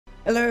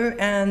Hello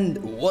and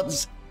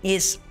what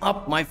is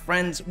up, my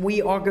friends?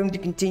 We are going to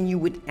continue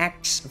with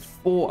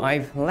X4.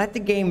 I've let the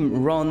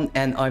game run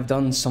and I've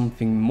done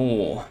something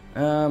more.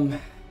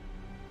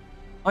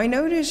 I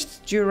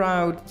noticed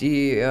throughout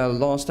the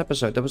last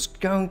episode there was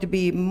going to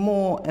be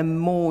more and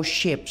more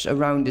ships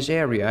around this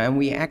area, and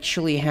we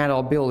actually had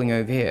our building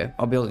over here,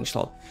 our building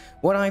slot.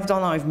 What I've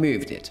done, I've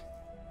moved it.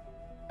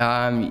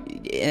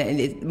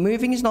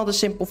 Moving is not a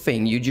simple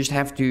thing. You just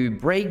have to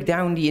break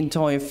down the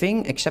entire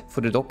thing except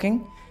for the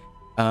docking.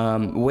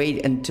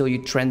 Wait until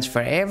you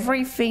transfer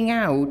everything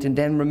out and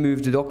then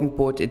remove the docking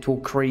port. It will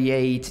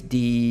create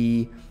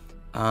the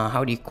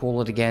how do you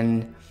call it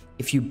again?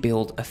 If you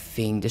build a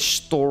thing, the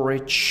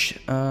storage,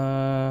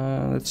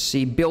 let's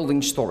see,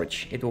 building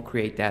storage, it will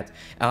create that.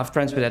 I've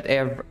transferred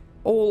that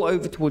all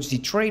over towards the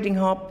trading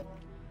hub,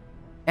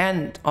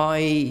 and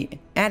I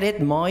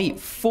added my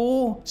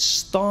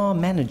 4-star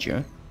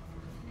manager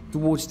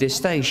towards this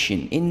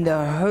station in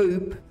the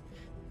hope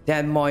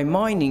that my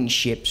mining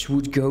ships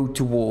would go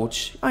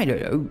towards, I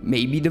don't know,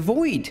 maybe the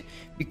Void.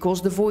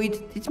 Because the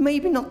Void, it's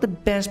maybe not the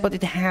best, but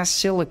it has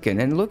silicon.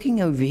 And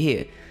looking over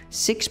here,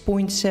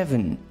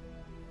 6.7.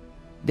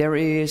 There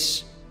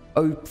is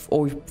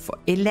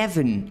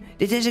 11.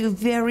 This is a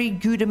very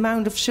good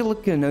amount of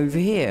silicon over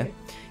here.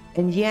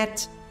 And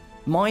yet,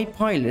 my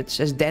pilots,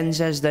 as dense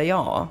as they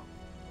are,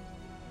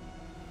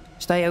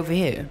 stay over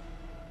here.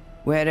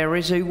 Where there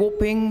is a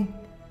whopping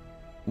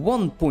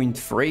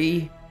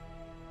 1.3,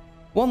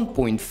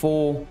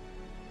 1.4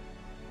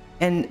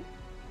 and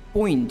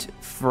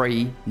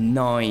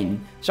 0.39.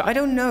 So I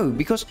don't know,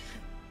 because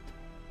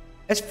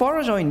as far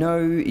as I know,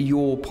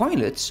 your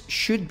pilots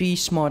should be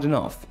smart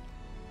enough.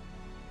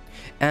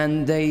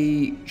 And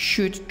they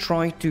should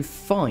try to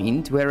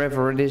find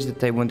wherever it is that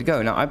they want to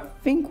go. Now, I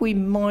think we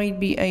might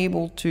be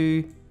able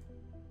to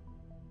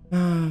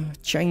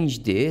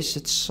change this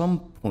at some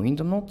point.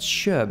 I'm not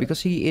sure,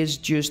 because he is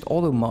just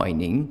auto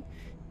mining.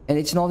 And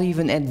it's not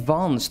even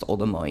advanced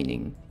auto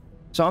mining.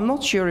 So I'm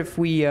not sure if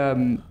we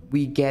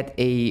get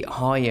a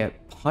higher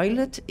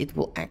pilot, it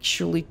will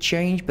actually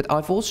change. But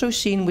I've also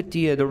seen with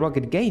the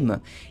Rugged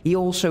Gamer, he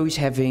also is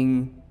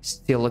having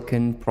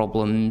silicon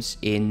problems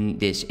in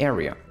this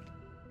area.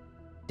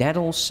 That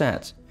all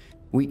said,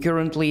 we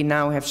currently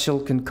now have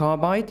silicon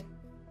carbide,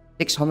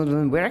 600 of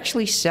them. We're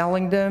actually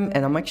selling them,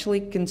 and I'm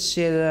actually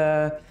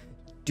consider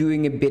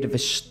doing a bit of a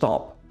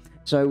stop.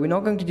 So we're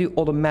not going to do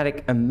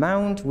automatic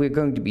amount. We're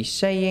going to be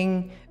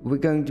saying, we're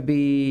going to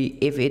be,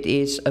 if it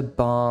is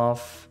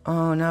above,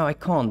 oh no, I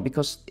can't,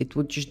 because it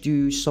would just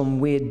do some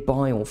weird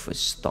buy offer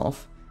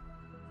stuff.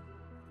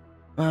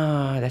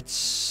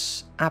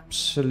 That's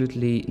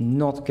absolutely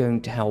not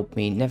going to help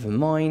me. Never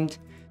mind.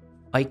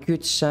 I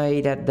could say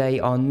that they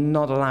are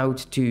not allowed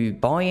to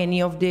buy any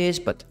of this,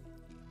 but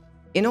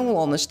in all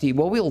honesty,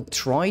 what we'll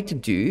try to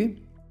do,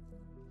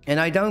 and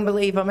I don't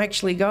believe I'm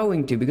actually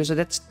going to, because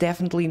that's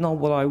definitely not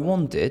what I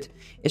wanted,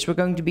 is we're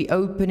going to be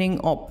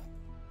opening up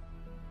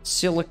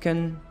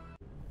silicon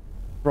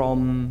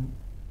from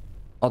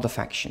other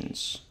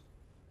factions.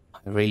 I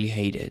really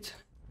hate it.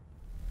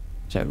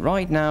 So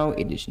right now,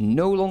 it is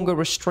no longer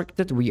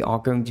restricted. We are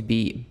going to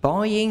be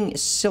buying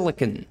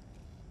silicon.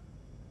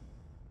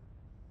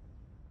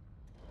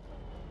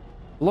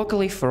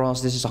 Luckily for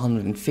us, this is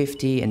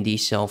 150 and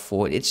these sell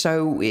for it.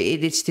 So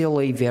it is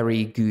still a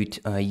very good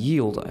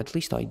yield. At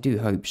least I do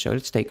hope so.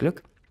 Let's take a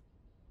look.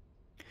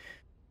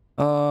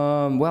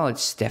 Well,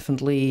 it's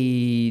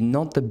definitely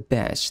not the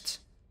best.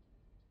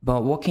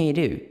 But what can you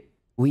do?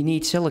 We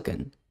need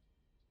silicon.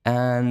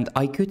 And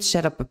I could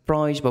set up a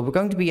price, but we're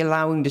going to be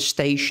allowing the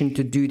station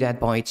to do that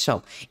by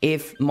itself.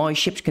 If my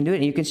ships can do it,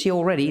 and you can see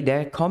already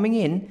they're coming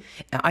in.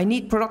 I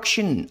need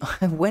production.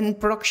 When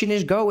production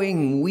is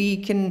going, we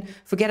can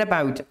forget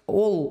about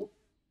all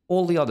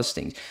the other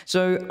things.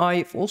 So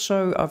I've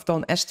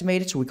done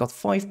estimated. So we got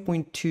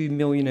 5.2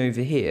 million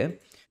over here.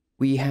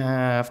 We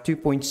have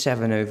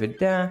 2.7 over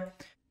there.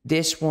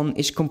 This one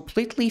is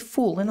completely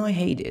full, and I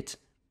hate it.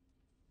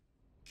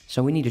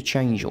 So we need to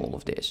change all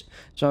of this.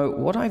 So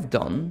what I've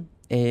done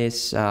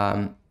is,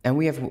 and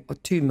we have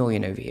 2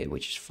 million over here,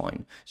 which is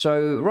fine.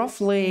 So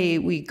roughly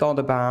we got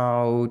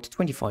about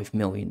 25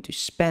 million to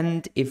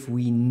spend if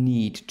we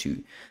need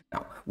to.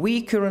 Now,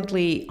 we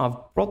currently, I've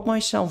brought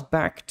myself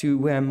back to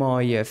where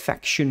my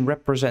faction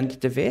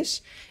representative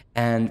is.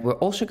 And we're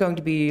also going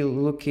to be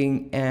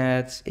looking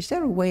at, is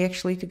there a way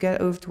actually to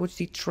get over towards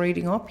the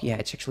trading hub? Yeah,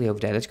 it's actually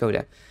over there. Let's go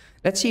there.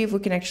 Let's see if we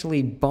can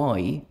actually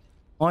buy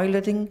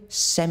piloting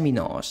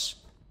seminars.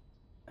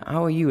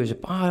 How are you as a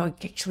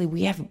pilot? Actually,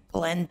 we have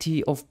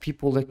plenty of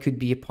people that could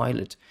be a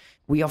pilot.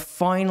 We are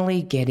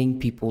finally getting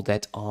people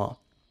that are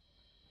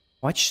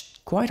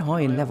quite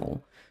high in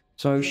level.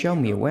 So show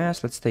me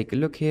wares. Let's take a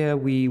look here.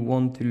 We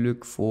want to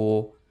look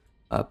for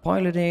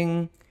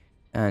piloting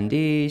and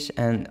these,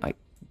 and I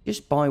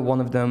just buy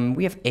one of them.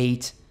 We have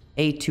 8,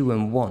 2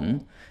 and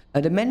 1.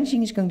 The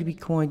managing is going to be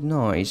quite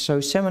nice. So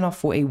seminar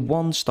for a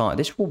 1-star.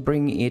 This will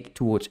bring it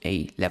towards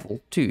a level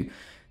 2.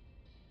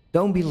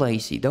 Don't be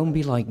lazy. Don't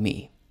be like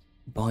me.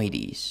 Buy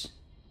these.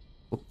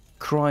 For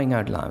crying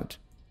out loud.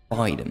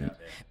 buy them,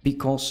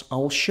 because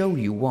I'll show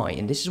you why.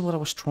 And this is what I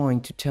was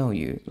trying to tell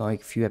you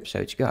like a few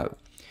episodes ago.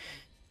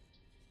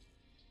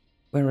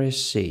 Where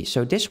is C?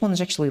 So this one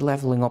is actually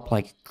leveling up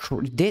like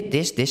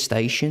this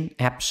station.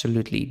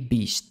 Absolutely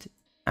beast.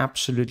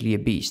 Absolutely a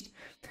beast.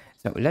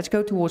 So let's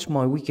go towards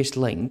my weakest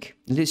link.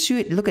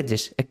 Look at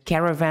this. A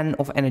caravan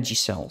of energy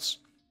cells.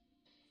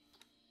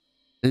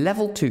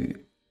 Level 2.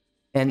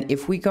 And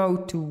if we go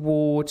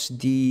towards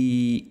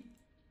the...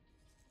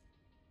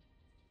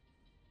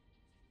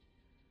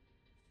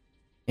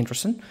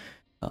 Interesting.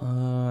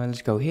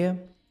 Let's go here.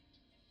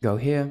 Go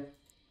here.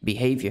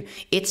 Behavior.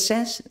 It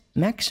says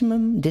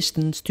maximum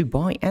distance to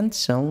buy and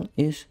sell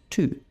is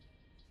 2.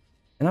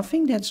 And I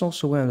think that's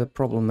also where the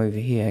problem over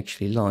here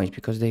actually lies,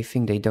 because they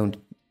think they don't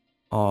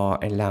are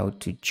allowed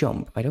to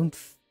jump. I don't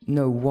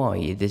know why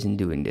it isn't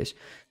doing this.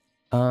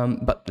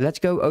 But let's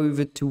go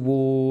over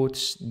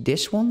towards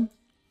this one.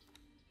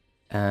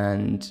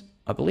 And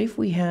I believe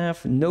we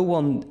have no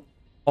one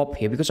up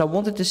here, because I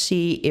wanted to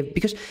see if,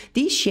 because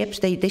these ships,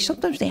 they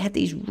sometimes they had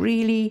these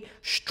really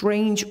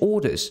strange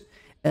orders,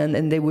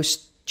 and they were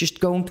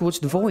just going towards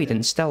the void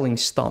and selling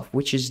stuff,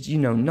 which is, you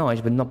know, nice,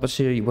 but not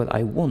necessarily what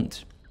I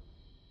want.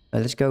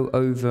 Let's go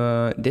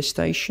over this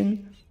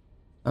station.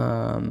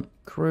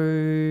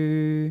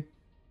 Crew,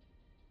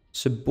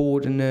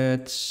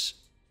 subordinates.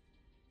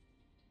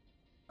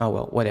 Oh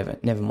well, whatever.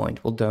 Never mind.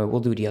 We'll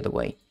do the other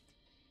way.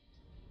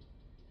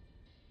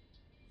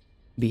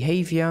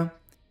 Behavior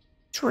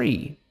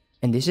 3,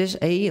 and this is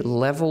a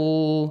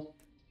level.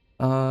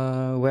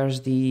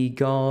 Where's the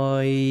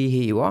guy?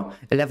 Here you are.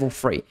 A level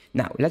 3.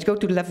 Now let's go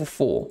to level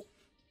 4.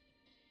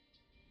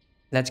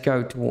 Let's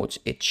go towards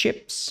its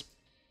ships.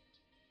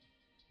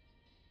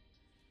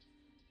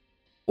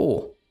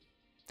 4.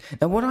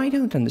 Now what I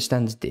don't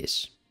understand is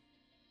this.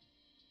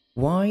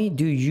 Why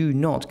do you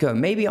not go?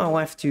 Maybe I'll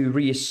have to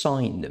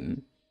reassign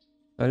them.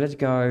 So let's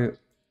go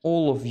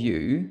all of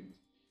you.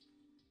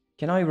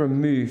 Can I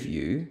remove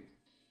you?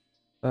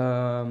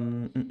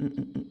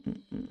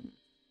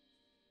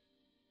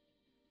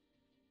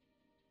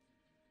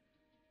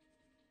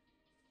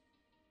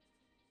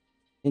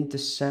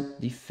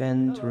 Intercept,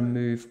 defend,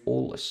 remove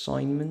all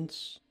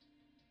assignments.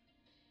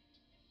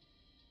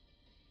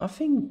 I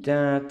think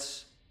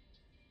that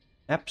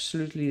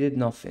absolutely did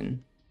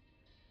nothing.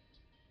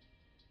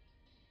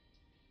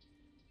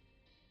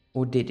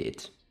 Or did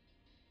it?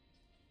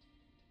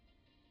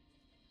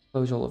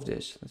 Close all of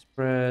this. Let's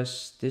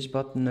press this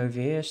button over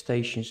here.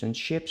 Stations and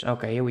ships.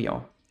 Okay, here we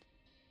are.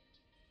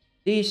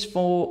 These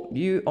 4,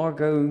 you are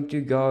going to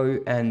go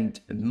and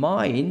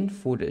mine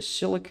for the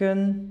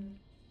silicon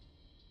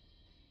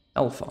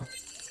alpha.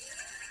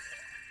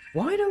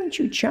 Why don't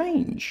you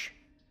change?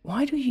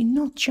 Why do you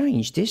not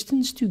change?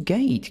 Distance to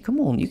gate. Come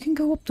on, you can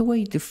go up the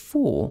way to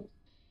 4.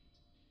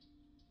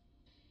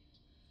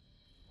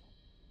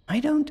 I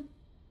don't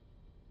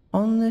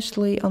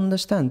honestly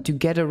understand. To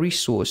gather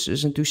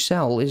resources and to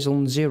sell is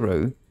on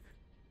 0.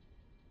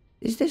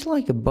 Is this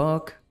like a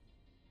bug?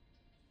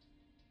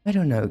 I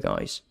don't know,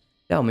 guys.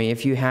 Tell me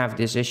if you have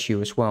this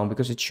issue as well,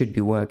 because it should be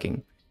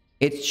working.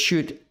 It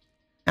should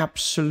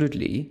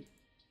absolutely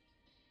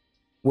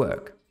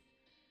work.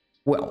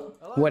 Well,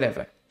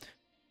 whatever.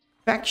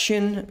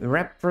 Faction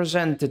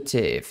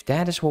representative.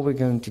 That is what we're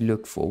going to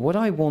look for. What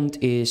I want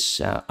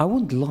is, I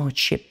want large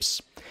ships.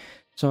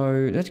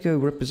 So let's go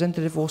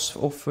representative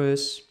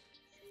office.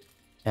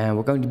 And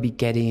we're going to be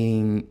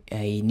getting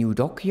a new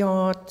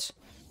dockyard.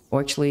 Or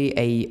actually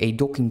a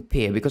docking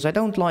pier, because I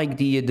don't like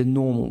the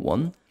normal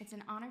one. It's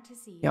an honor to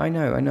see you. Yeah, I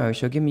know.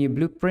 So give me a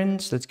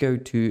blueprint. Let's go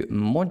to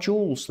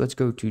modules. Let's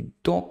go to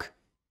dock.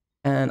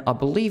 And I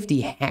believe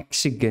the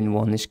hexagon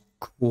one is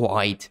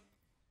quite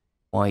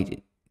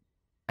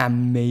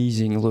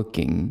amazing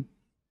looking.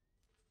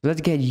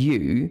 Let's get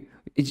you.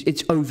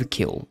 It's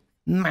overkill.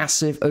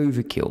 Massive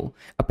overkill.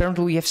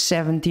 Apparently we have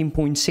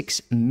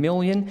 17.6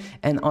 million.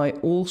 And I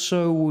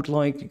also would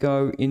like to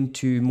go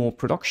into more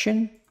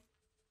production.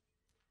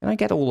 Can I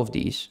get all of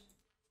these?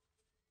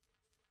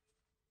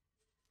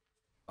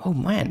 Oh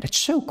man, that's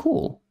so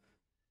cool.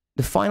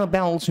 The final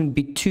balance would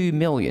be 2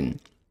 million.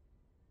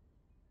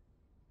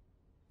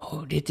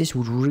 Oh, this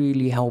would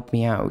really help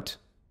me out.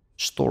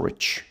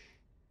 Storage.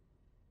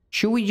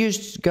 Should we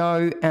just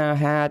go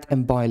ahead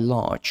and buy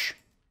large?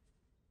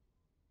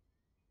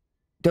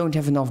 Don't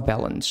have enough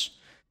balance.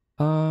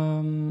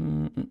 Are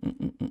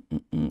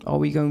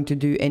we going to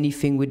do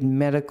anything with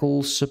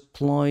medical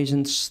supplies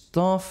and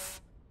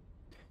stuff?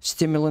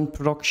 Stimulant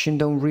production,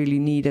 don't really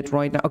need it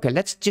right now. Okay,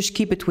 let's just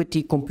keep it with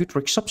the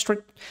computeric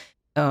substrate.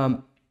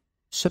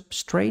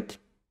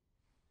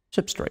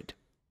 Substrate.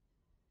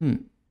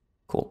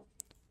 Cool.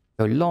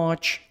 So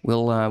large.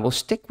 We'll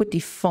stick with the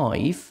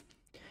 5.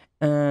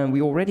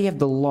 We already have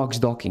the logs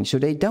docking, so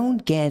they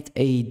don't get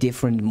a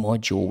different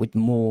module with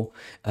more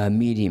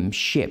medium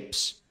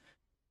ships.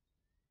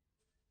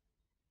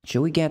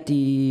 Shall we get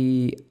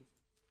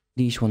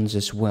these ones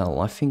as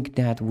well? I think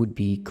that would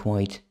be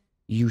quite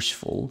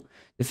useful.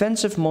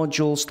 Defensive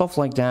module, stuff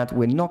like that,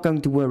 we're not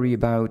going to worry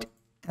about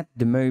at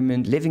the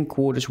moment. Living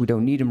quarters, we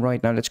don't need them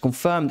right now. Let's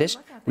confirm this.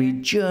 We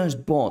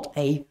just bought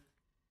a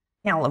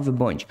hell of a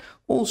bunch.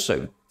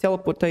 Also,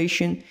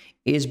 teleportation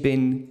has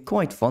been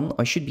quite fun.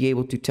 I should be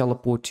able to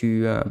teleport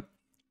to...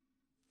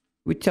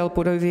 we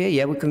teleport over here?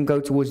 Yeah, we can go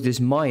towards this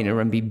miner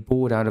and be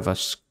bored out of our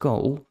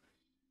skull.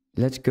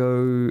 Let's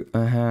go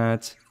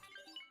ahead.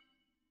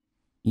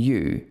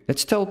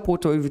 Let's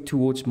teleport over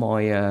towards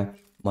my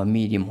my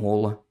medium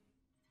hauler.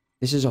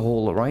 This is a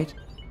hauler, right?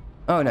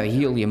 Oh no,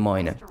 helium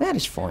miner. That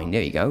is fine.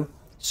 There you go.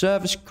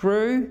 Service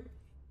crew.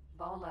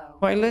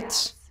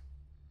 Pilots.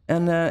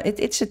 And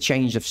it's a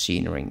change of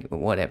scenery, or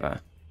whatever.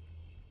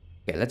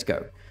 Okay, let's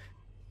go.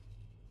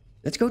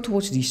 Let's go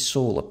towards the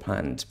solar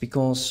plant,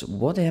 because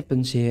what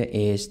happens here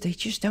is they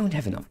just don't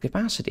have enough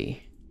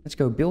capacity. Let's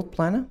go build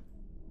planner.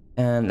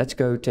 And let's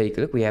go take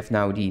a look. We have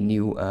now the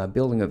new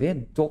building over here,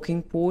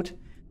 docking port.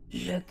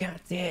 Look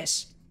at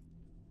this.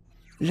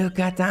 Look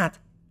at that.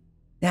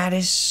 That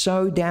is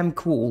so damn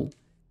cool.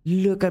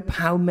 Look at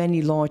how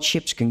many large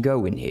ships can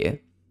go in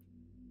here.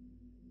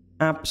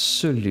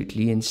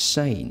 Absolutely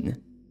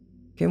insane.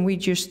 Can we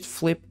just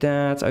flip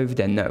that over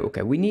there? No,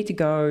 okay. We need to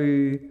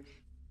go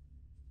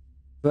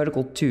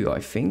vertical 2, I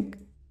think.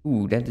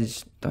 Ooh, that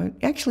is...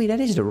 Actually, that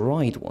is the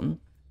right one.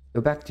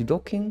 Go back to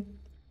docking.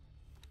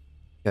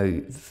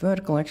 Go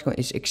vertical hexagon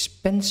is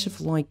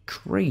expensive like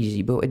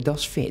crazy, but it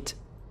does fit.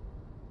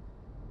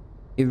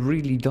 It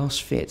really does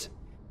fit.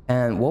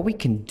 And what we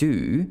can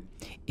do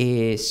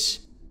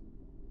is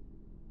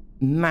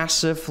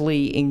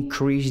massively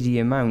increase the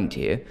amount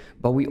here,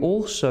 but we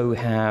also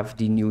have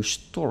the new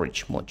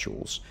storage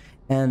modules.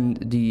 And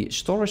the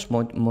storage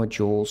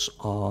modules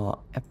are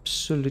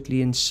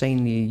absolutely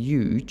insanely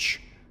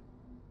huge.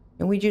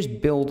 And we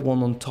just build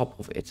one on top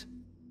of it.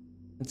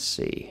 Let's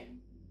see.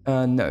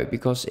 No,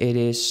 because it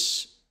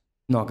is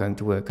not going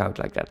to work out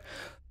like that.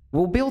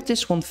 We'll build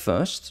this one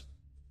first.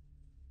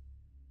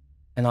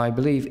 And I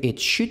believe it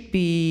should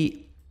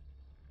be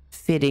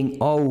fitting.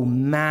 Oh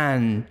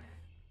man,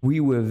 we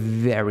were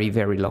very,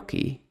 very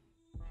lucky.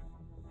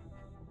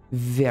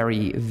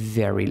 Very,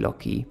 very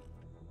lucky.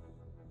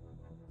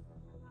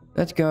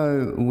 Let's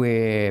go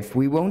with...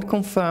 We won't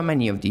confirm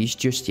any of these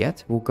just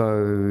yet. We'll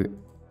go...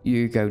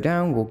 You go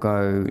down, we'll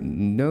go...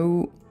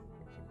 No.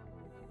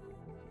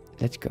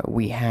 Let's go.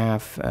 We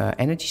have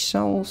energy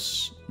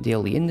cells,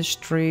 daily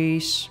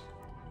industries.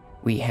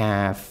 We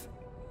have...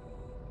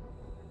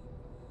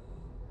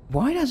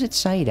 Why does it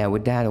say that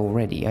with that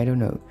already? I don't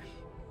know.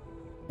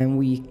 And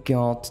we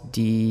got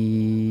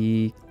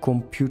the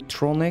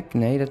Computronic.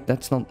 No,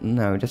 that's not...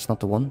 No, that's not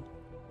the one.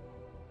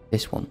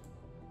 This one.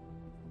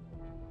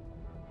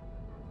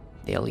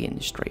 Daily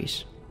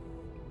industries.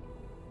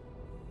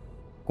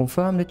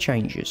 Confirm the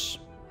changes.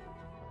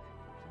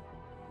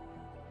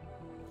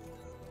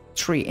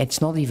 3.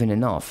 It's not even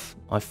enough,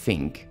 I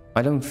think.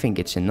 I don't think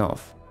it's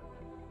enough.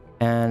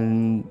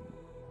 And...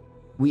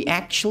 We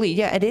actually,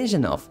 yeah, it is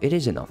enough. It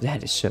is enough.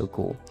 That is so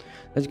cool.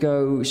 Let's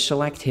go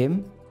select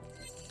him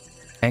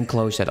and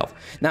close that off.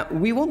 Now,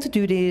 we want to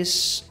do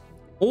this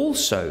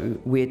also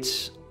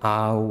with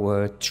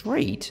our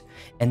trade.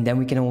 And then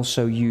we can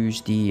also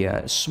use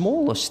the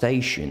smaller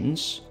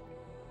stations.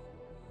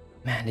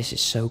 Man, this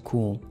is so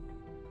cool.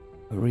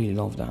 I really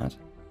love that.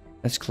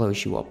 Let's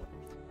close you up.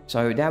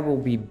 So that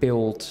will be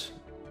built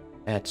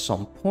at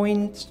some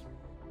point.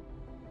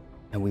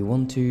 And we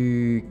want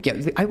to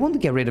get... I want to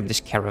get rid of this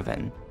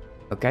caravan.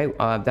 Okay,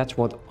 that's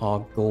what our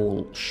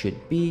goal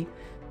should be.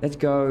 Let's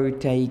go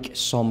take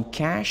some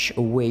cash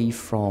away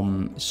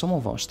from some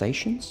of our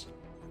stations.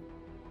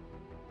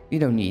 We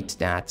don't need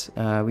that.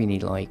 We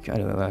need like, I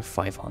don't know,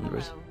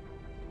 500.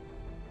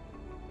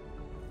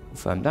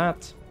 Confirm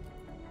that.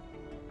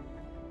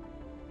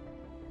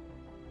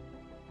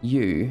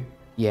 You?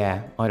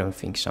 Yeah, I don't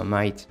think so,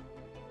 mate.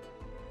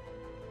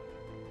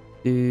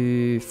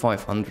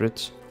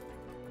 500.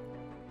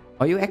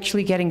 Are you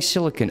actually getting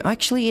silicon?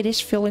 Actually, it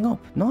is filling up.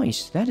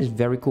 Nice. That is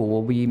very cool.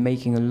 We'll be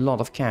making a lot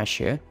of cash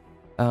here.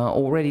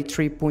 Already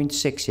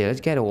 3.6 here.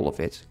 Let's get all of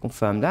it.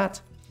 Confirm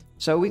that.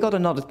 So we got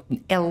another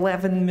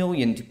 11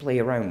 million to play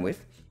around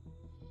with.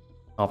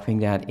 I think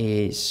that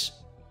is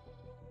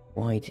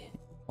quite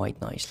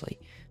nicely.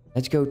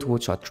 Let's go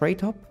towards our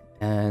trade hub.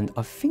 And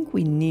I think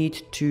we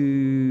need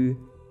to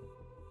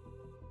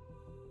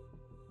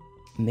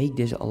make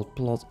this a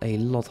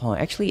lot higher.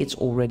 Actually, it's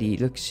already,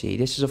 let's see,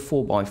 this is a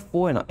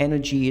 4x4 and our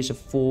energy is a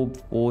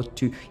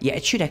 4x2. Yeah,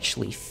 it should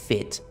actually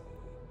fit.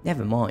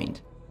 Never mind.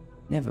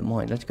 Never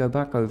mind. Let's go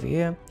back over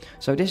here.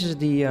 So this is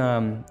the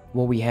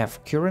what we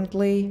have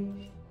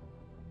currently.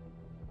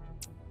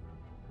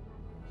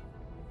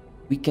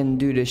 We can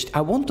do this. I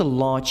want the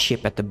large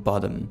ship at the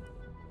bottom.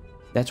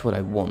 That's what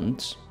I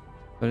want.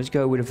 So let's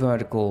go with a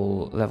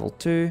vertical level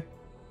 2.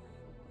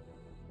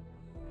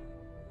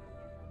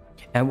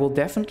 And we'll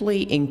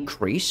definitely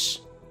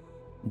increase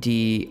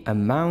the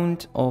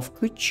amount of...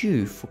 Could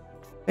you?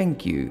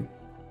 Thank you.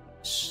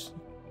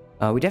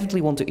 We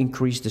definitely want to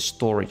increase the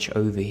storage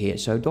over here.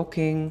 So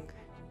docking,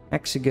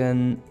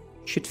 hexagon,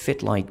 should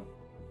fit like...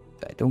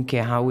 I don't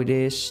care how it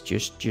is.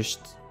 Just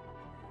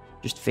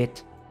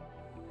fit.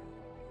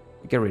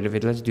 Get rid of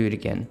it. Let's do it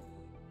again.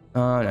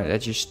 No,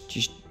 that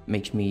just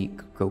makes me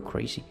go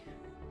crazy.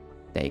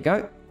 There you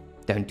go.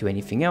 Don't do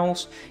anything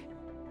else.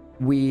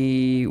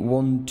 We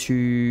want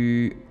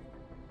to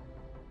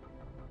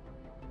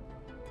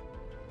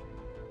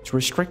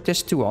restrict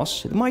this to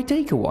us. It might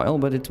take a while,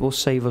 but it will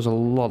save us a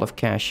lot of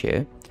cash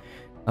here.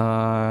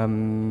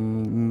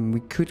 We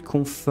could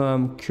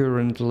confirm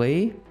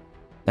currently.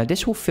 Now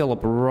this will fill up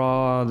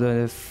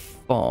rather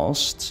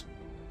fast,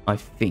 I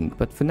think,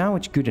 but for now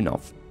it's good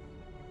enough.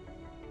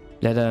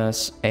 Let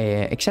us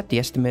accept the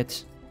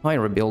estimate,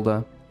 hire a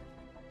builder.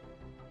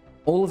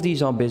 All of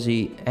these are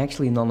busy,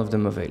 actually none of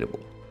them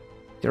available.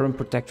 Terran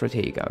Protectorate,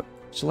 here you go.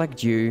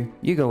 Select you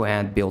go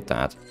ahead, build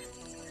that.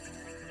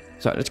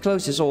 So let's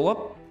close this all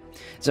up.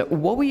 So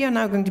what we are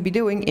now going to be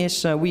doing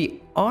is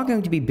we are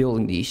going to be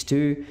building these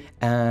two,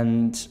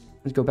 and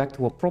let's go back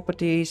to our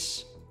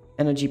properties,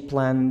 energy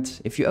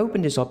plant. If you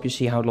open this up, you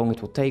see how long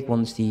it will take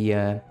once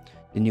the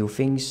new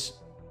things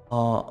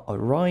are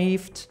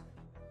arrived.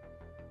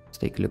 Let's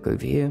take a look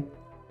over here.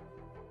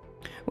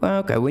 Well,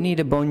 okay, we need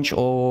a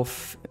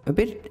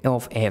bit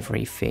of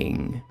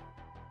everything.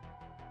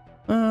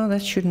 Well,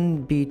 that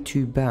shouldn't be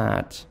too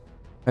bad.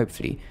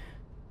 Hopefully,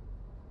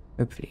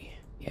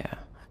 yeah.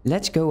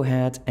 Let's go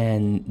ahead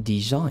and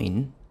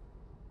design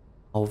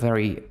our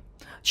very...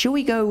 Shall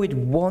we go with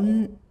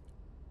one,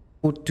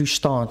 or to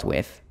start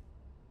with,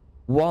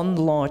 one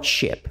large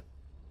ship?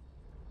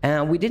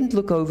 And we didn't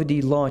look over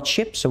the large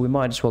ship, so we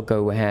might as well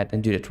go ahead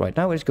and do that right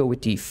now. Let's go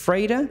with the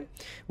freighter.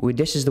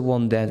 This is the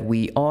one that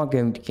we are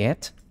going to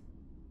get.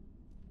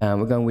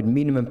 We're going with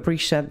minimum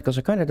preset, because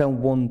I kind of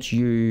don't want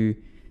you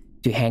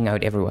to hang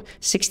out everywhere.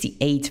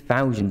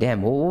 68,000,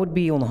 damn, what would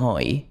be on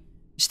high?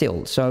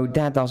 Still, so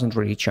that doesn't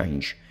really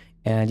change.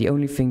 The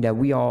only thing that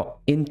we are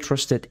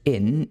interested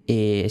in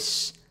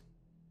is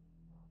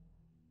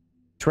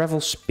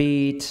travel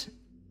speed.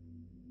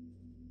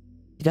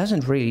 It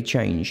doesn't really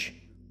change.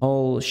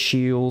 All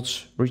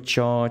shields,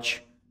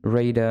 recharge,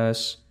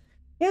 radars.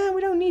 Yeah,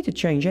 we don't need to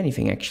change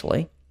anything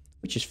actually,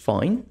 which is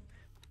fine.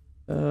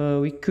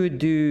 We could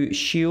do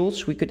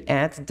shields, we could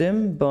add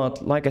them,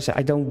 but like I said,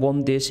 I don't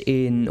want this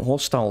in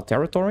hostile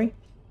territory.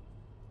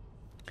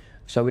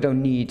 So we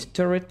don't need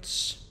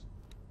turrets.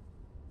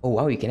 Oh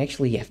wow, you can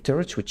actually have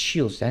turrets with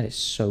shields. That is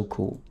so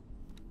cool.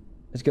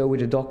 Let's go with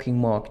the docking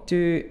Mark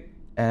II.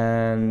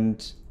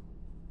 And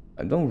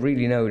I don't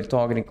really know the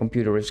targeting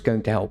computer is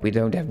going to help. We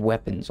don't have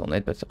weapons on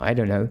it, but I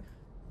don't know.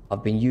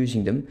 I've been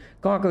using them.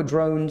 Cargo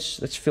drones,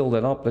 let's fill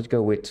that up. Let's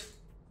go with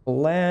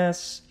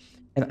flares.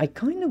 And I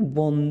kind of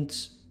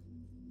want...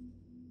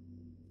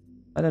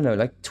 I don't know,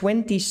 like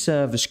 20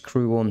 service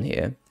crew on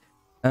here.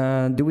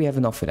 Do we have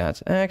enough for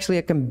that? Actually,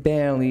 I can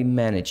barely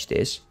manage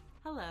this.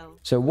 Hello.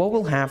 So what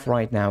we'll have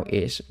right now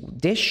is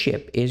this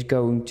ship is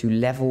going to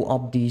level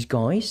up these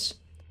guys,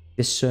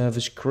 the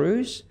service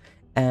crews,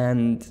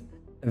 and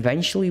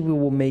eventually we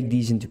will make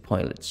these into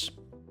pilots.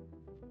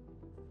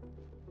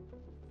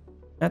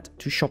 Add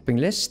to shopping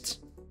list.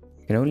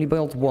 You can only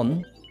build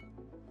one.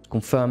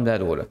 Confirm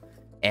that order.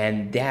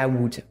 And that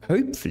would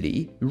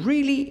hopefully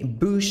really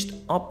boost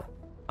up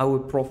our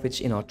profits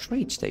in our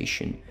trade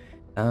station.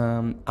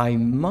 I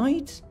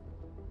might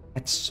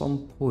at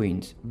some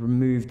point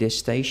remove this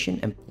station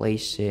and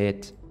place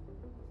it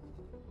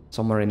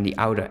somewhere in the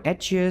outer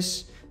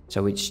edges,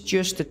 so it's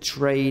just a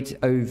trade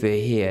over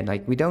here.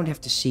 Like, we don't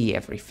have to see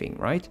everything,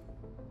 right?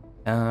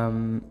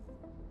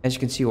 As you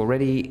can see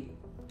already,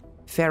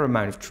 fair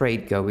amount of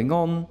trade going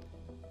on.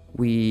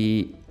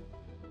 We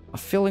are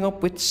filling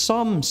up with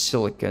some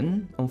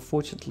silicon,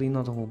 unfortunately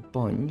not a whole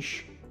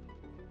bunch.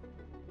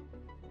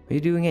 Are you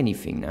doing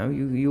anything now?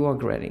 You are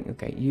grading.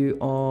 Okay, you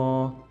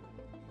are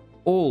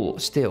all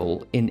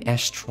still in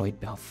asteroid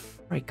belt.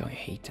 Frick, I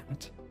hate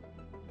that.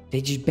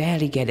 They just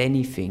barely get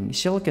anything.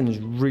 Silicon is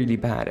really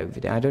bad over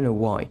there. I don't know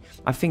why.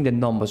 I think the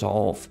numbers are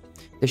off.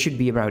 There should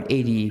be around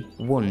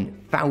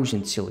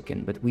 81,000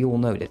 silicon, but we all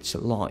know that's a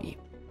lie.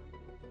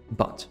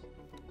 But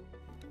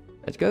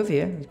let's go over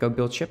here. Let's go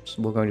build ships.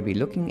 We're going to be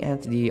looking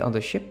at the other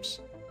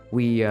ships.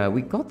 We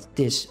got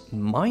this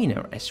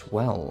miner as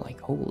well. Like,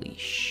 holy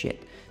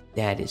shit.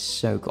 That is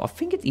so cool. I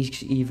think it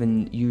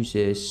even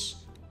uses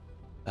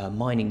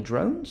mining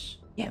drones.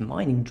 Yeah,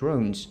 mining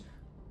drones.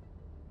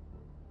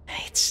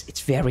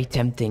 It's very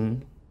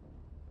tempting.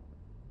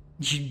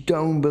 You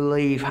don't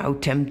believe how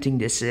tempting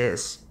this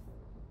is.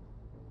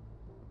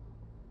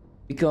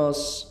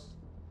 Because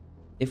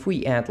if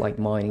we add like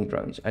mining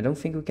drones, I don't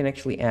think we can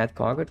actually add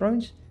cargo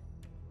drones.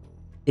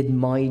 It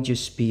might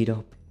just speed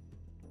up.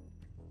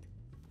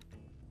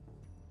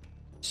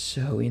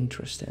 So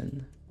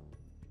interesting.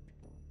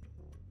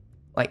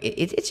 Like,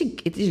 it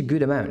is a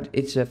good amount.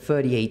 It's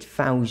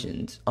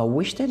 38,000. I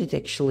wish that it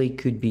actually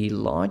could be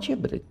larger,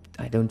 but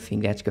I don't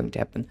think that's going to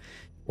happen.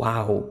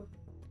 Wow.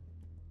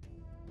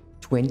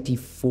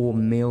 24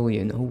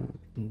 million. Oh,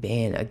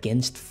 man,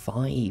 against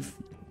 5.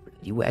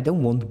 I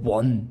don't want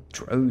one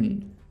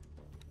drone.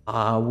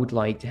 I would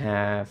like to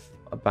have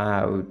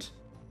about...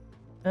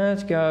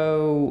 Let's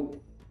go...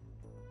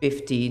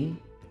 15.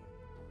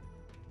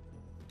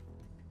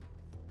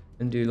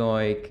 and do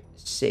like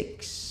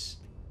 6.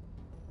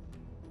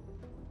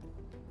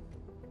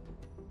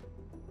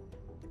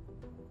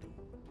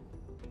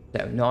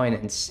 No, 9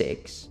 and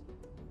 6.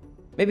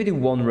 Maybe do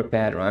 1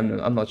 repair.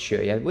 I'm not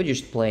sure yet. We're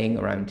just playing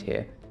around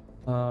here.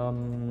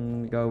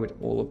 Go with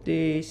all of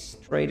this.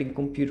 Trading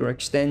computer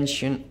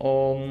extension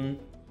on.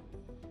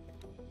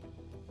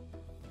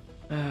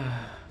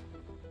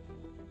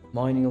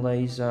 Mining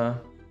laser.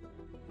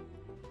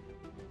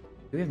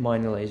 Do we have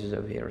mining lasers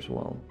over here as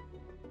well?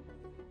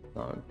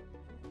 No.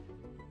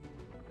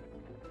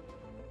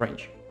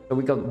 Range. So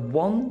we got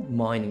 1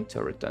 mining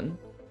turret then.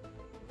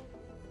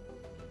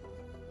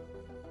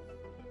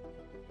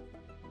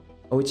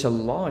 Oh, it's a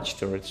large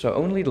turret. So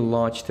only the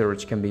large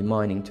turrets can be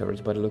mining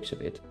turrets by the looks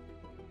of it.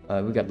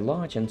 We got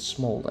large and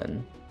small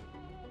then.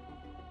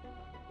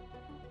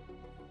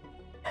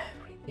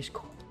 It's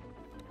cool.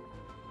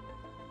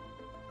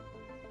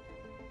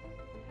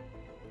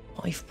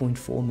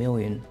 5.4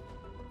 million.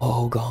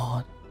 Oh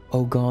god.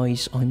 Oh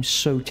guys, I'm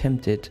so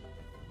tempted.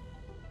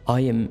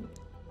 I am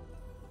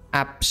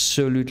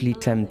absolutely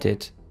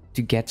tempted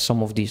to get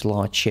some of these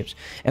large ships.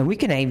 And we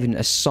can even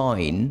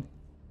assign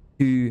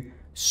to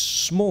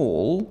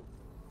small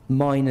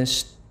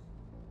minus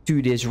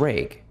to this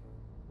rig.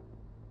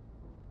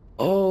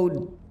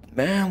 Oh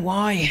man,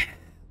 why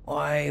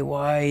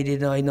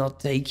did I not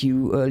take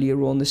you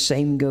earlier on? The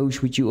same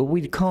goes with you.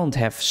 We can't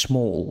have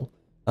small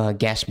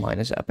gas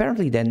miners.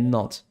 Apparently they're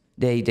not.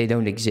 They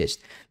don't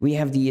exist. We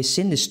have the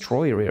Sin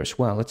Destroyer here as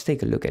well. Let's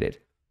take a look at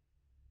it.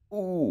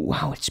 Oh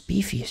wow, it's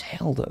beefy as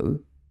hell though.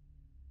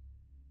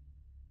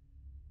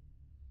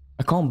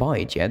 I can't buy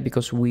it yet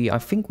because I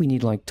think we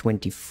need like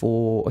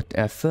 24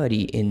 or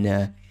 30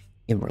 in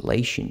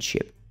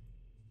relationship.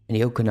 And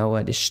the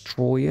Okinawa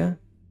Destroyer.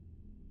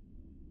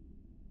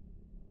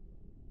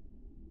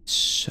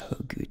 So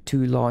good.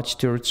 2 large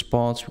turret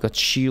spots. We got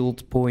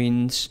shield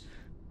points.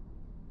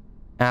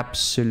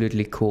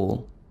 Absolutely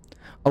cool.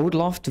 I would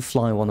love to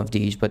fly one of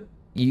these, but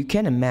you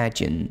can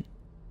imagine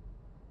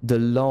the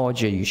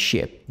larger your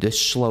ship, the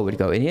slower it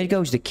goes. And here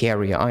goes the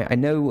carrier. I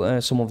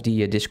know some of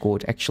the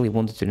Discord actually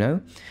wanted to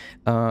know.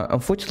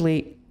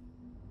 Unfortunately,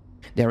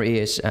 there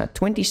is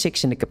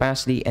 26 in the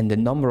capacity and the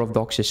number of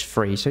docks is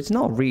 3. So it's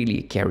not really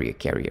a carrier,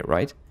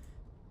 right?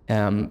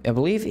 I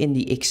believe in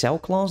the XL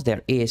class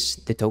there is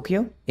the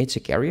Tokyo. It's a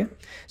carrier.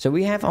 So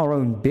we have our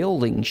own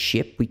building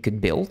ship we could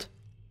build.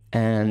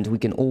 And we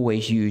can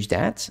always use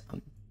that.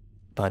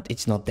 But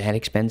it's not that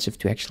expensive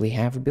to actually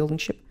have a building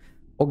ship.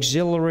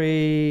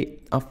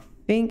 Auxiliary, I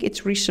think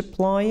it's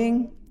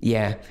resupplying.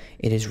 Yeah,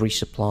 it is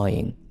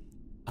resupplying.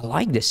 I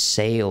like the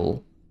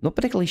sail. Not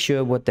particularly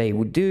sure what they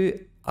would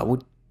do. I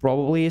would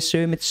probably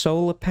assume it's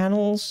solar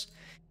panels.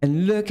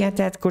 And look at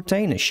that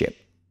container ship.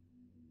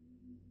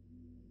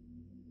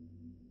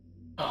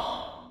 Can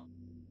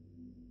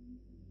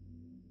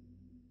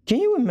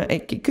you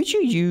imagine? Could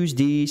you use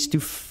these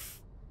to...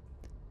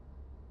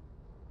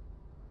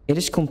 It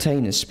is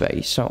container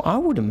space, so I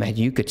would imagine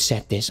you could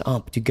set this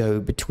up to go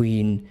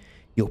between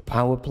your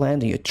power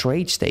plant and your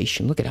trade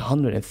station. Look at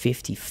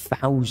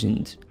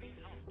 150,000.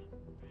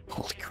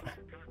 Holy crap.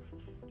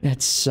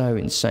 That's so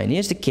insane.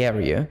 Here's the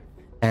carrier,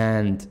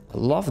 and I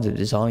love the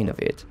design of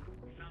it.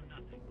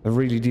 I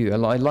really do.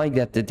 I like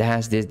that it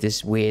has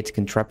this weird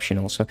contraption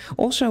also.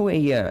 Also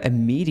a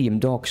medium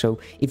dock, so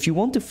if you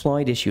want to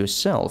fly this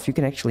yourself, you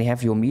can actually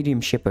have your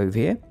medium ship over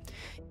here.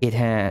 It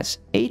has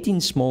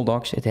 18 small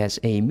docks, it has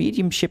a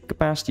medium ship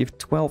capacity of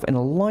 12 and a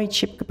light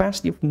ship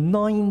capacity of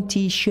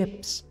 90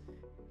 ships.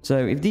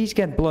 So if these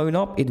get blown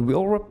up, it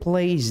will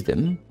replace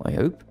them, I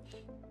hope.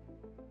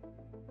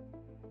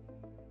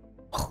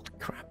 Holy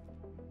crap.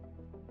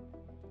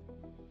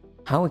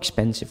 How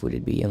expensive would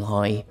it be in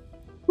high?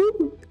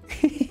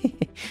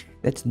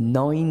 That's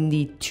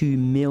 92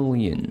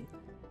 million.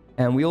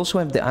 And we also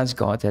have the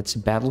Asgard, that's a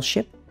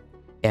battleship.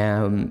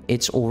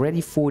 It's already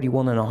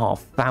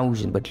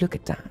 41,500, but look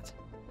at that.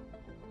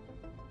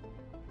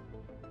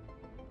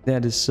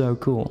 That is so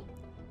cool.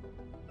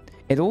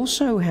 It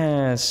also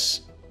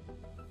has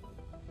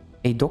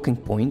a docking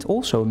point,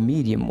 also a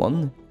medium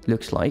one,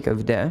 looks like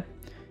over there.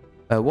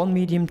 1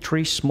 medium,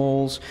 3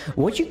 smalls.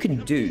 What you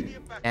can do,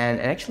 and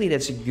actually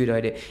that's a good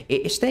idea,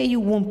 is that you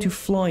want to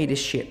fly this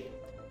ship.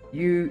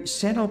 You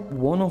set up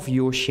one of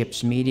your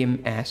ships medium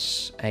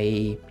as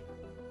a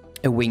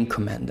wing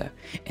commander,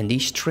 and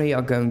these 3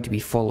 are going to be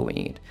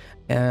following it,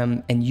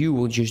 and you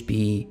will just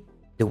be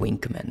the wing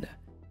commander.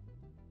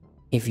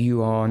 If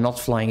you are not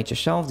flying it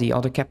yourself, the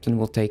other captain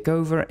will take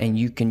over and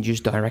you can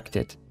just direct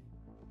it.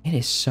 It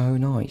is so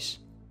nice.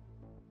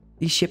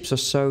 These ships are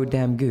so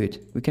damn good.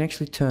 We can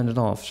actually turn it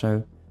off,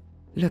 so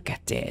look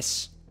at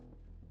this.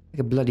 Like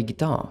a bloody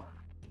guitar.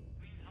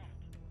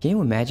 Can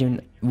you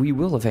imagine? We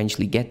will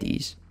eventually get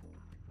these.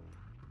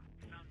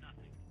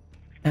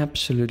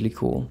 Absolutely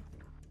cool.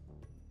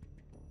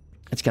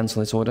 Let's cancel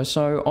this order.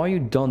 So, are you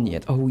done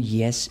yet? Oh,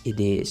 yes, it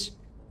is.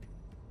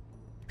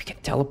 We can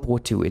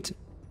teleport to it.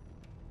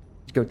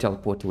 Let's go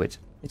teleport to it.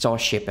 It's our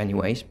ship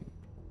anyways.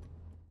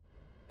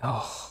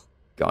 Oh,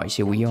 guys,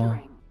 here we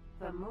are.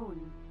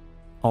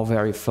 our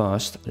very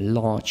first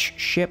large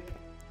ship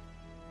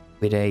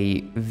with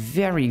a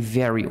very,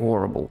 very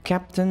horrible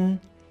captain.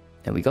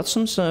 And we got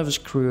some service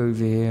crew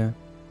over here.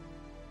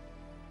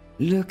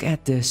 Look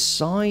at the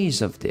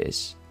size of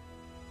this.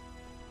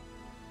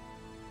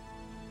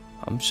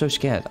 I'm so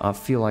scared. I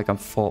feel like I'll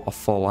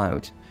fall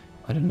out.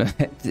 I don't know.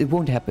 It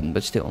won't happen,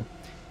 but still.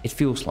 It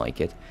feels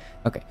like it.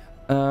 Okay.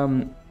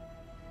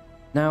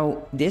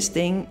 Now, this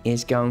thing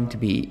is going to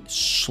be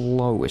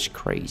slow as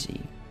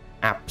crazy.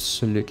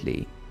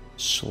 Absolutely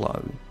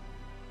slow.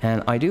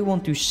 And I do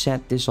want to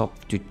set this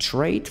up to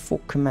trade for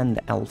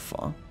Commander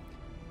Alpha.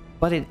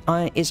 But it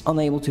is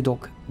unable to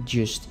dock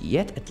just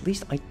yet. At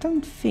least I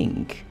don't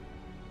think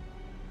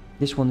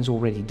this one is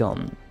already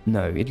done.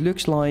 No, it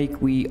looks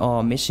like we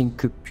are missing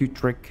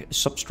computeric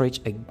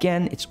substrates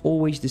again. It's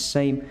always the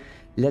same.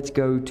 Let's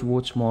go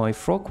towards my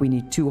frog. We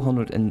need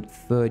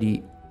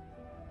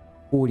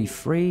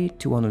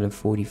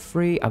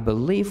 243. I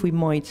believe we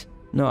might...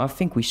 No, I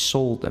think we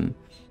sold them.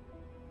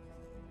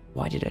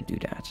 Why did I do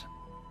that?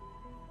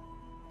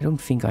 I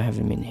don't think I have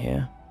them in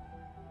here.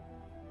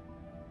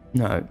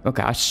 No,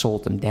 okay, I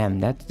sold them. Damn,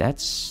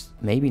 that's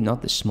maybe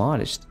not the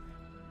smartest.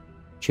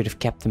 Should have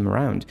kept them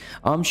around.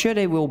 I'm sure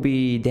they will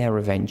be there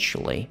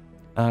eventually.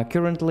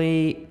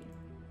 Currently,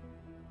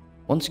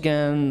 once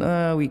again,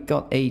 we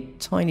got a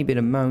tiny bit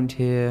amount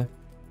here.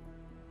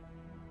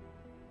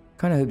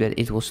 Kind of hope that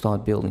it will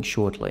start building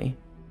shortly.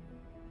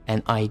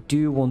 And I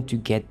do want to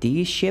get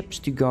these ships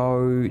to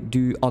go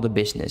do other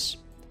business.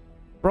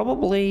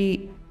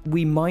 Probably,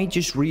 we might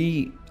just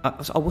I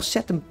will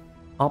set them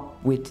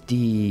up with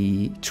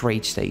the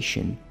trade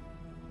station.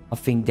 I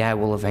think that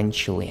will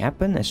eventually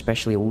happen,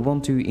 especially we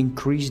want to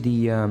increase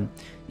the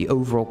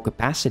overall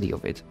capacity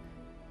of it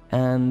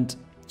and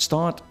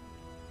start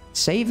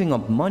saving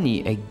up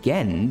money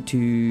again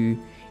to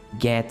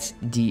get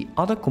the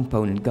other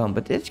component gone,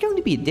 but it's going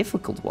to be a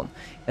difficult one.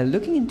 And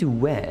looking into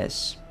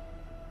where's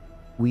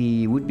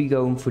we would be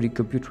going for the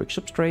computeric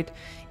substrate,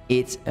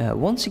 it's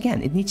once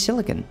again it needs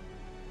silicon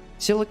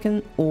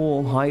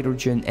or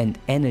hydrogen and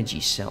energy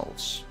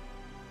cells.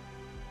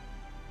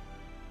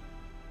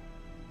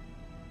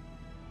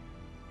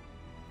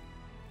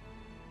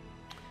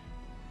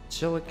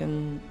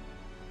 Silicon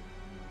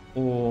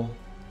or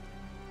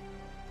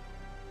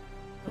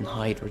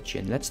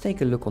hydrogen. Let's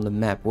take a look on the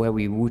map where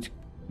we would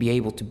be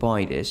able to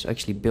buy this,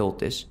 actually build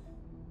this.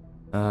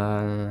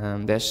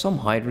 There's some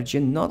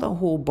hydrogen, not a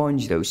whole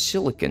bunch though.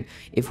 Silicon.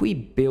 If we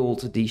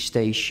build the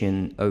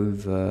station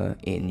over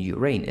in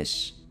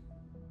Uranus,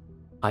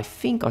 I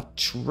think our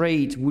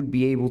trade would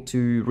be able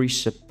to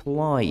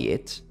resupply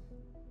it.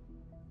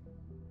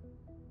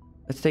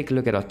 Let's take a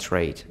look at our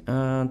trade.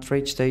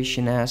 Trade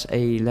station has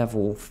a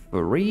level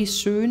 3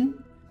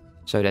 soon.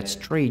 So that's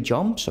 3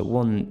 jumps. So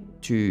 1,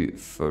 2,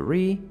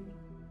 3.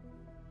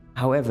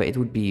 However, it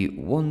would be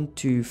 1,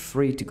 2,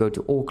 3 to go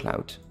to All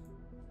Cloud.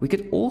 We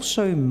could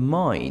also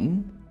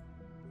mine.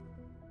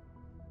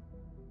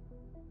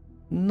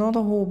 Not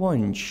a whole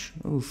bunch.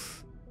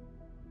 Oof.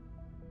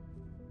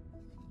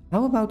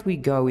 How about we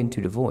go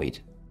into the void?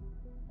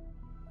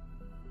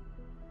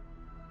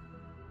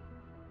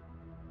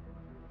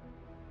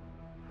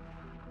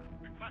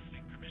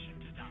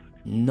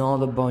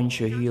 Not a bunch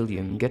of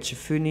helium.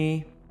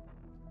 Getsafuni.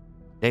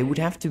 They would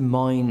have to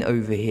mine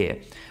over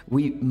here.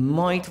 We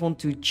might want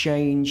to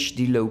change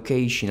the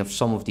location of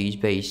some of these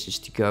bases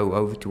to go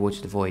over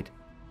towards the void.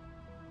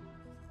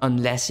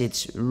 Unless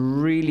it's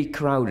really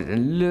crowded.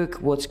 And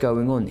look what's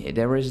going on here.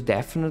 There is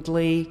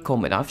definitely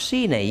combat. I've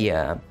seen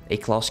a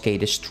Class K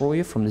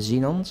destroyer from the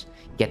Xenons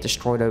get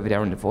destroyed over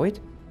there in the void.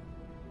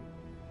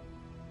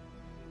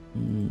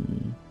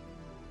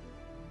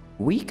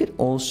 We could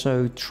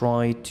also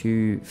try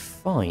to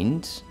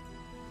find...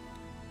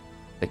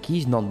 Like,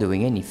 he's not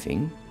doing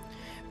anything.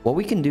 What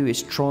we can do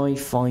is try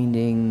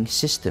finding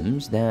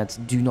systems that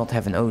do not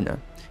have an owner.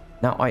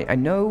 Now, I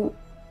know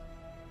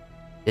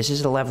this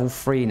is a level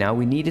 3 now.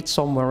 We need it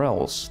somewhere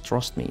else.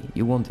 Trust me,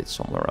 you want it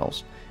somewhere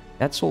else.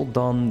 That's all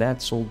done.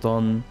 That's all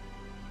done.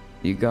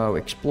 You go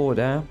explore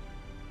there.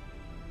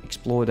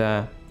 Explore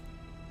there.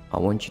 I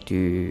want you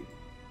to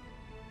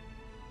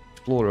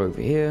explore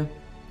over here.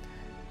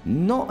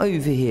 Not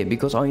over here,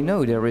 because I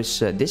know there is...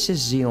 this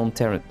is Xenon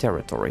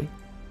territory.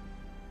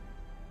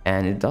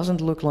 And it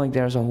doesn't look like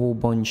there's a whole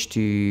bunch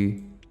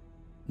to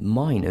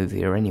mine over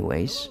here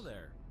anyways.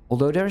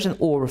 Although there's an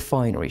ore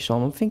refinery, so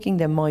I'm thinking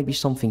there might be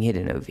something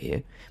hidden over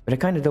here. But I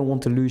kind of don't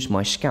want to lose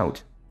my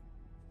scout.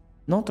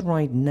 Not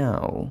right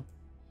now.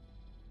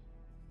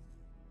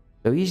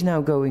 So he's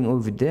now going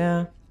over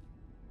there.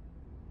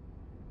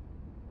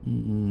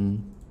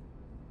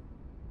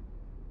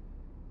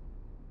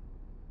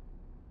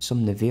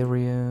 Some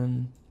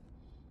Navirian.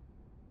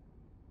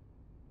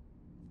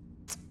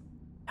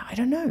 I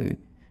don't know.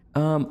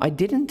 I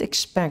didn't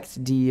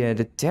expect the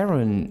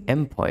Terran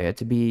Empire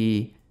to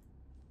be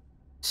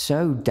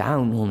so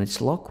down on its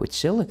luck with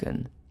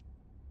silicon.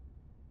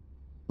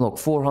 Look,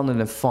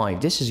 405.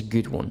 This is a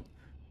good one.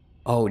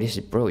 Oh, this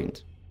is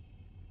brilliant.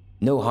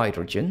 No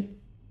hydrogen.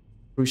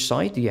 Through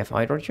site, do you have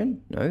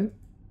hydrogen? No.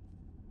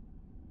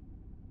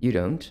 You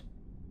don't.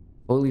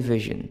 Holy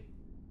Vision.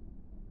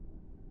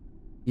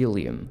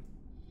 Helium.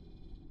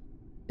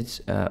 It's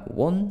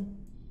 1,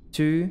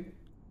 2,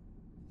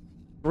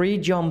 3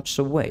 jumps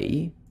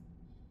away.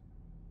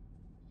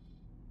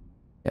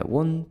 Yeah,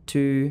 1,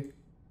 2,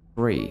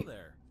 3.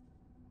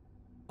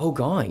 Oh,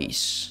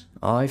 guys.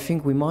 I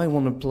think we might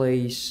want to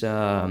place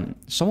some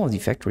of the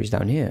factories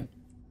down here.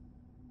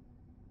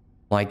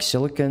 Like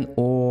silicon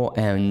ore,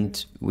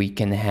 and we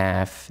can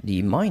have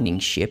the mining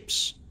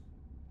ships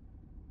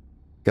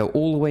go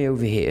all the way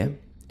over here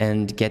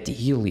and get the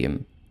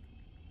helium.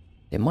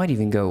 They might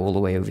even go all the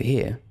way over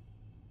here.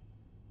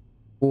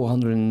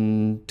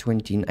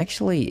 420.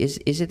 Actually,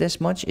 is it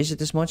as much? Is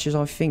it as much as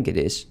I think it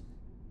is?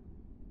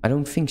 I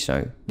don't think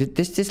so.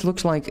 This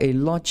looks like a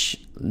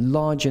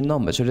larger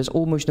number. So there's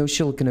almost no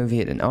silicon over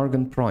here. Then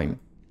Argon Prime.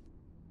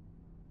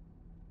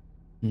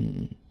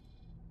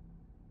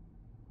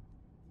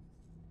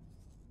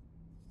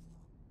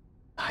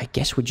 I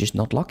guess we're just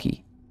not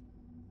lucky.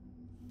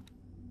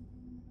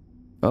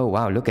 Oh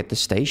wow! Look at the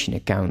station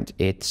account.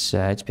 It's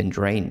been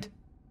drained.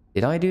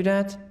 Did I do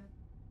that?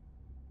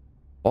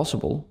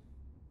 Possible.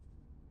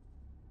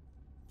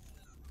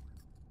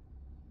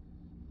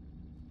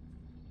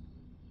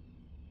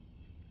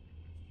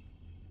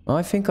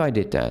 I think I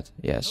did that,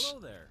 yes.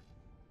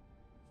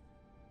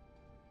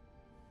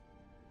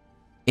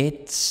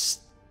 It's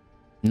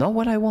not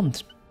what I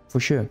want, for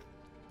sure.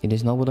 It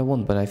is not what I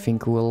want, but I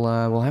think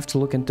we'll have to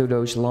look into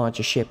those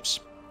larger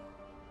ships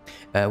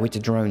with the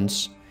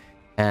drones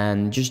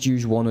and just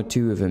use 1 or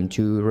 2 of them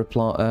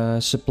to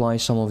supply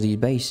some of these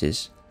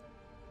bases.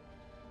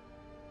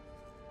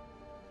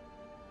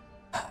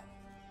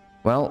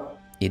 Well,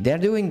 they're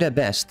doing their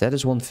best, that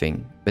is one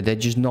thing, but they're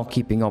just not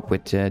keeping up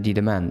with the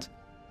demand.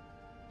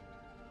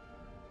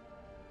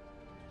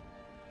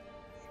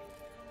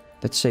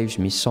 That saves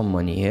me some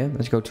money here.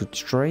 Let's go to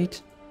trade.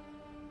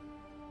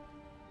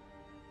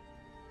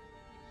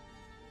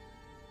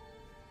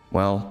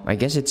 Well, I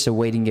guess it's a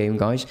waiting game,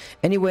 guys.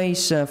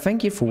 Anyways,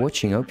 thank you for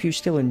watching. I hope you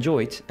still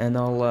enjoyed, and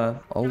I'll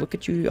look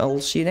at you. I'll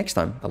see you next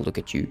time. I'll look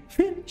at you.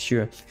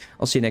 Sure.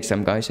 I'll see you next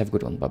time, guys. Have a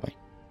good one. Bye bye.